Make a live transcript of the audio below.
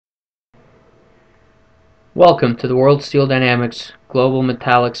Welcome to the World Steel Dynamics Global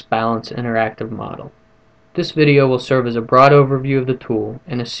Metallics Balance Interactive Model. This video will serve as a broad overview of the tool,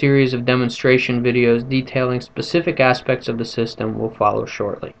 and a series of demonstration videos detailing specific aspects of the system will follow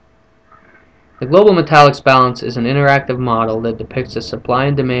shortly. The Global Metallics Balance is an interactive model that depicts the supply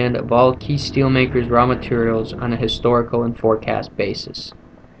and demand of all key steelmakers' raw materials on a historical and forecast basis.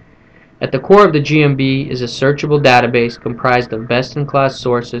 At the core of the GMB is a searchable database comprised of best-in-class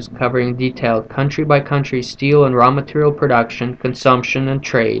sources covering detailed country-by-country steel and raw material production, consumption, and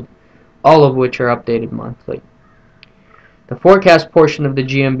trade, all of which are updated monthly. The forecast portion of the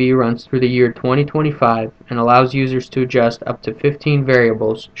GMB runs through the year 2025 and allows users to adjust up to 15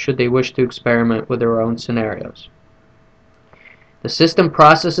 variables should they wish to experiment with their own scenarios. The system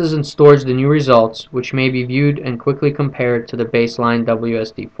processes and stores the new results, which may be viewed and quickly compared to the baseline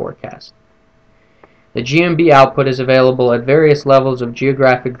WSD forecast. The GMB output is available at various levels of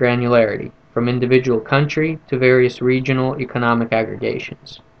geographic granularity, from individual country to various regional economic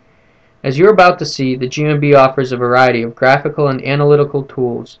aggregations. As you're about to see, the GMB offers a variety of graphical and analytical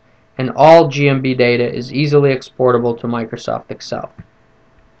tools, and all GMB data is easily exportable to Microsoft Excel.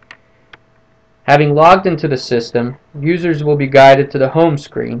 Having logged into the system, users will be guided to the home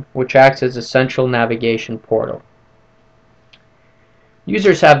screen, which acts as a central navigation portal.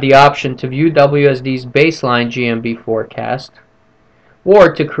 Users have the option to view WSD's baseline GMB forecast,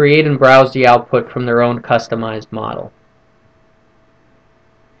 or to create and browse the output from their own customized model.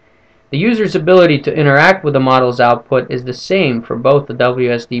 The user's ability to interact with the model's output is the same for both the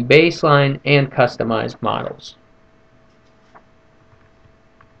WSD baseline and customized models.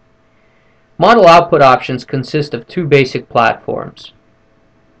 Model output options consist of two basic platforms: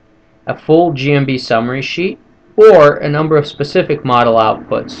 a full GMB summary sheet or a number of specific model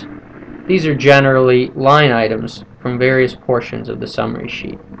outputs. These are generally line items from various portions of the summary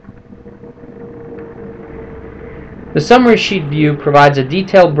sheet. The summary sheet view provides a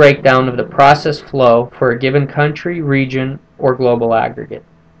detailed breakdown of the process flow for a given country, region, or global aggregate.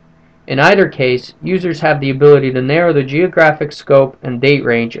 In either case, users have the ability to narrow the geographic scope and date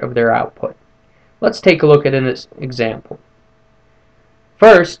range of their output. Let's take a look at an example.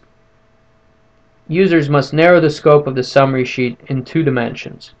 First, users must narrow the scope of the summary sheet in two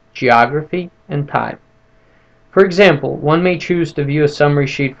dimensions: geography and time. For example, one may choose to view a summary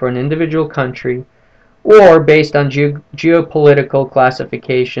sheet for an individual country, or based on geopolitical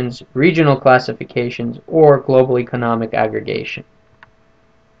classifications, regional classifications, or global economic aggregation.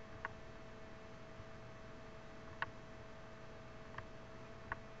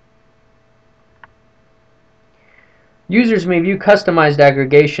 Users may view customized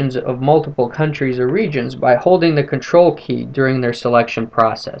aggregations of multiple countries or regions by holding the Control key during their selection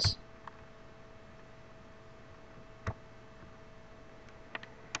process.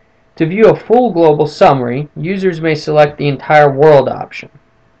 To view a full global summary, users may select the entire world option.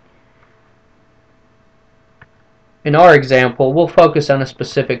 In our example, we'll focus on a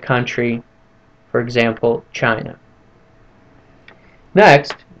specific country, for example, China.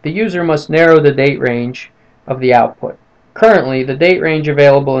 Next, the user must narrow the date range of the output. Currently, the date range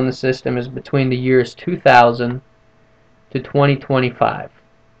available in the system is between the years 2000 to 2025.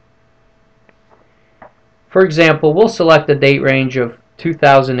 For example, we'll select the date range of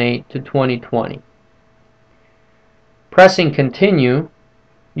 2008 to 2020. Pressing Continue,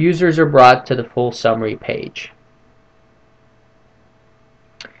 users are brought to the full summary page.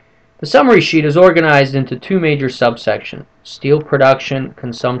 The summary sheet is organized into two major subsections: steel production,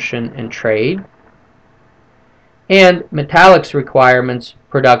 consumption, and trade, and metallics requirements,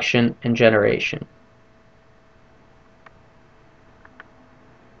 production, and generation.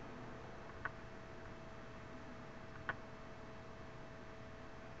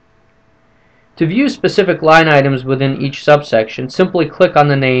 To view specific line items within each subsection, simply click on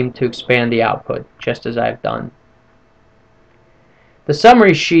the name to expand the output, just as I've done. The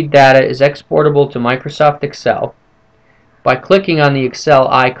summary sheet data is exportable to Microsoft Excel. By clicking on the Excel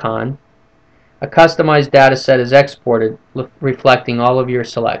icon, a customized data set is exported, reflecting all of your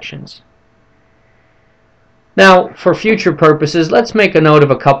selections. Now, for future purposes, let's make a note of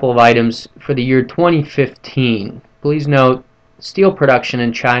a couple of items for the year 2015. Please note, steel production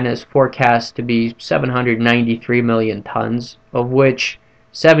in China is forecast to be 793 million tons, of which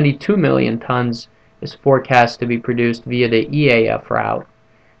 72 million tons is forecast to be produced via the EAF route,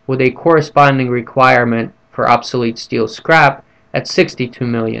 with a corresponding requirement for obsolete steel scrap at 62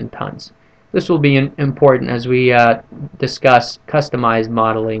 million tons. This will be important as we discuss customized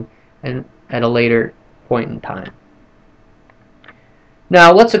modeling at a later point in time.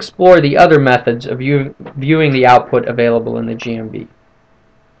 Now let's explore the other methods of viewing the output available in the GMB.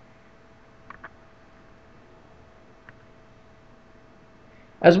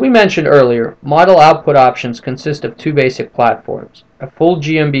 As we mentioned earlier, model output options consist of two basic platforms: a full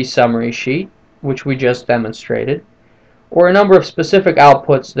GMB summary sheet, which we just demonstrated, or a number of specific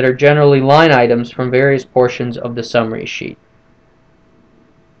outputs that are generally line items from various portions of the summary sheet.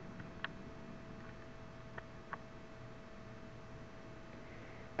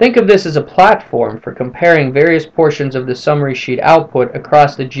 Think of this as a platform for comparing various portions of the summary sheet output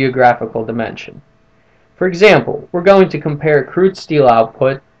across the geographical dimension. For example, we're going to compare crude steel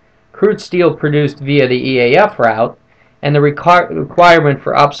output, crude steel produced via the EAF route, and the requirement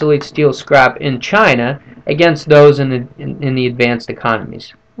for obsolete steel scrap in China against those in the advanced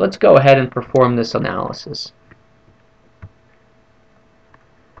economies. Let's go ahead and perform this analysis.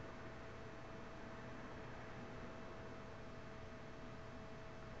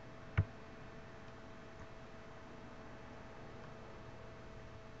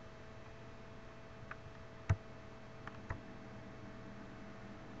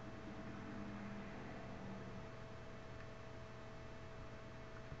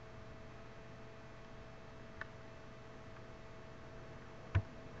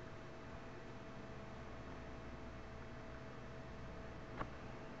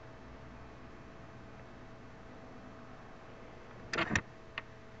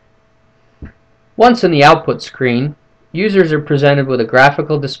 Once in the output screen, users are presented with a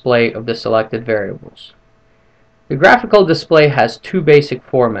graphical display of the selected variables. The graphical display has two basic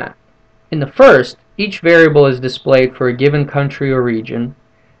formats. In the first, each variable is displayed for a given country or region,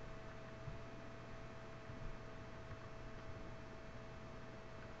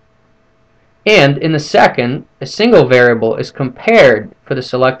 and in the second, a single variable is compared for the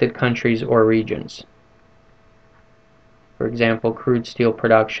selected countries or regions. For example, crude steel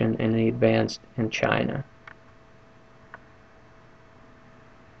production in the advanced in China.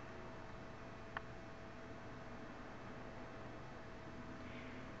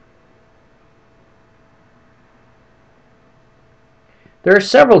 There are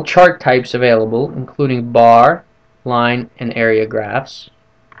several chart types available, including bar, line, and area graphs.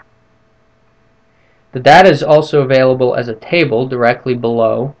 The data is also available as a table directly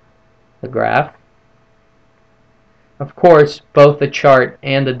below the graph. Of course, both the chart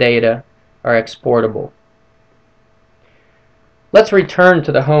and the data are exportable. Let's return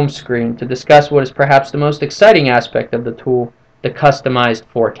to the home screen to discuss what is perhaps the most exciting aspect of the tool, the customized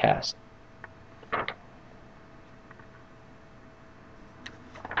forecast.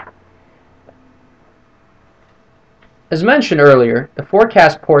 As mentioned earlier, the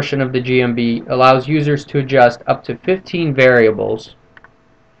forecast portion of the GMB allows users to adjust up to 15 variables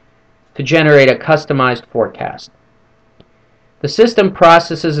to generate a customized forecast. The system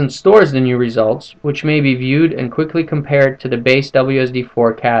processes and stores the new results, which may be viewed and quickly compared to the base WSD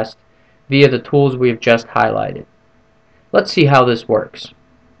forecast via the tools we have just highlighted. Let's see how this works.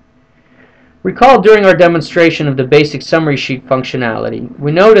 Recall during our demonstration of the basic summary sheet functionality,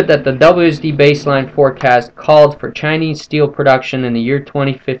 we noted that the WSD baseline forecast called for Chinese steel production in the year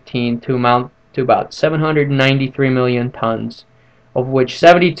 2015 to amount to about 793 million tons, of which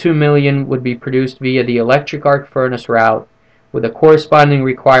 72 million would be produced via the electric arc furnace route, with a corresponding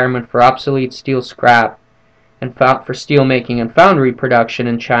requirement for obsolete steel scrap and for steelmaking and foundry production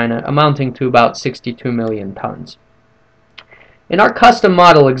in China amounting to about 62 million tons. In our custom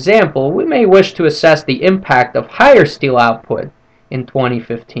model example, we may wish to assess the impact of higher steel output in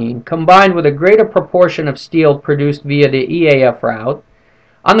 2015 combined with a greater proportion of steel produced via the EAF route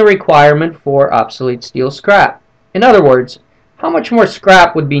on the requirement for obsolete steel scrap. In other words, how much more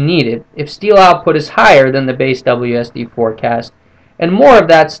scrap would be needed if steel output is higher than the base WSD forecast and more of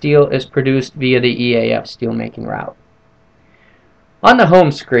that steel is produced via the EAF steelmaking route. On the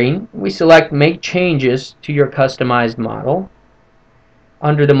home screen, we select Make Changes to your customized model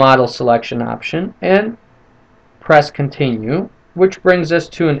under the Model Selection option and press Continue, which brings us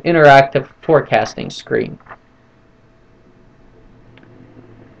to an interactive forecasting screen.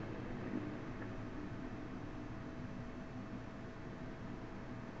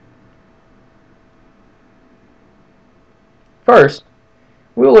 First,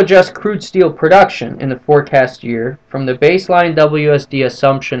 we will adjust crude steel production in the forecast year from the baseline WSD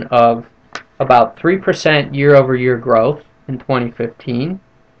assumption of about 3% year-over-year growth in 2015,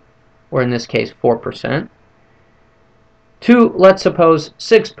 or in this case 4%, to, let's suppose,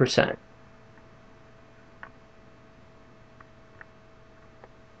 6%.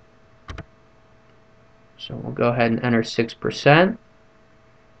 So we'll go ahead and enter 6%,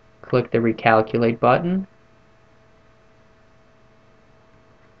 click the Recalculate button.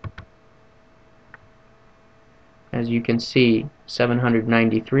 As you can see,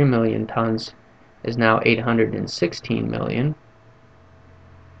 793 million tons is now 816 million.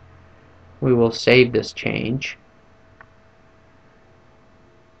 We will save this change.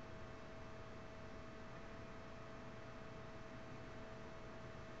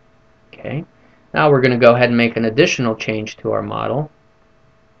 Okay. Now we're going to go ahead and make an additional change to our model.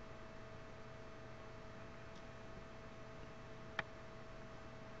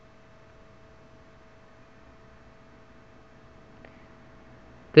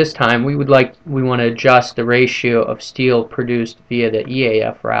 This time we want to adjust the ratio of steel produced via the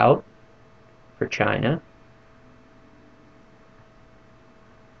EAF route for China.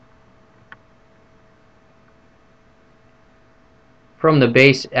 From the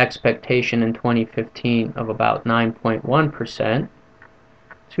base expectation in 2015 of about 9.1%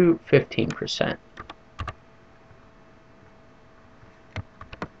 to 15%.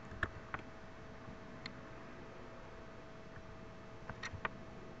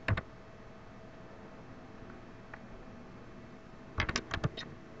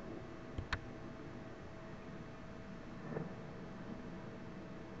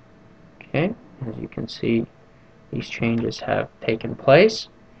 Okay, as you can see, these changes have taken place,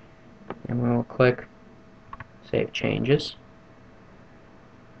 and we will click Save Changes.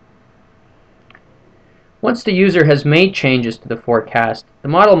 Once the user has made changes to the forecast, the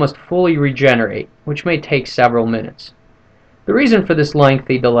model must fully regenerate, which may take several minutes. The reason for this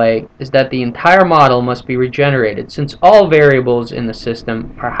lengthy delay is that the entire model must be regenerated, since all variables in the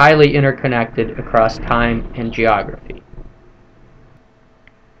system are highly interconnected across time and geography.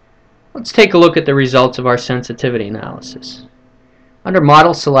 Let's take a look at the results of our sensitivity analysis. Under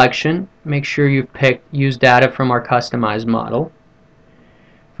Model Selection, make sure you've picked Use Data from our customized model.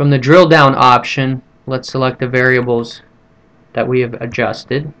 From the Drill Down option, let's select the variables that we have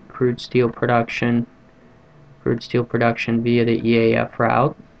adjusted: crude steel production via the EAF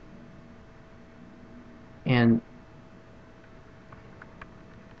route, and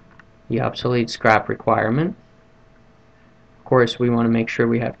the obsolete scrap requirement. Of course, we want to make sure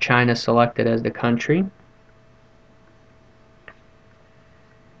we have China selected as the country,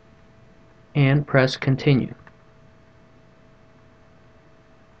 and press Continue.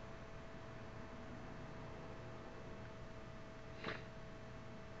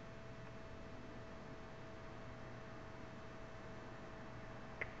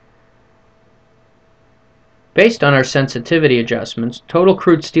 Based on our sensitivity adjustments, total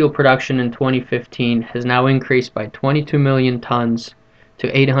crude steel production in 2015 has now increased by 22 million tons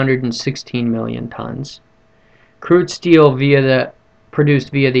to 816 million tons. Crude steel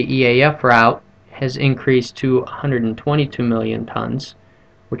produced via the EAF route has increased to 122 million tons,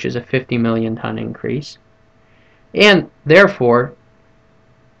 which is a 50 million ton increase. And therefore,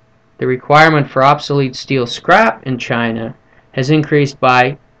 the requirement for obsolete steel scrap in China has increased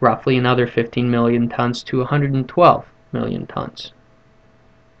by roughly another 15 million tons to 112 million tons.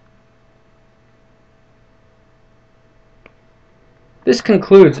 This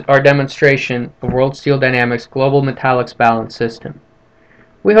concludes our demonstration of World Steel Dynamics Global Metallics Balance System.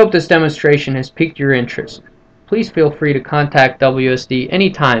 We hope this demonstration has piqued your interest. Please feel free to contact WSD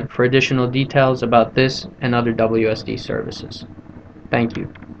anytime for additional details about this and other WSD services. Thank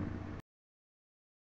you.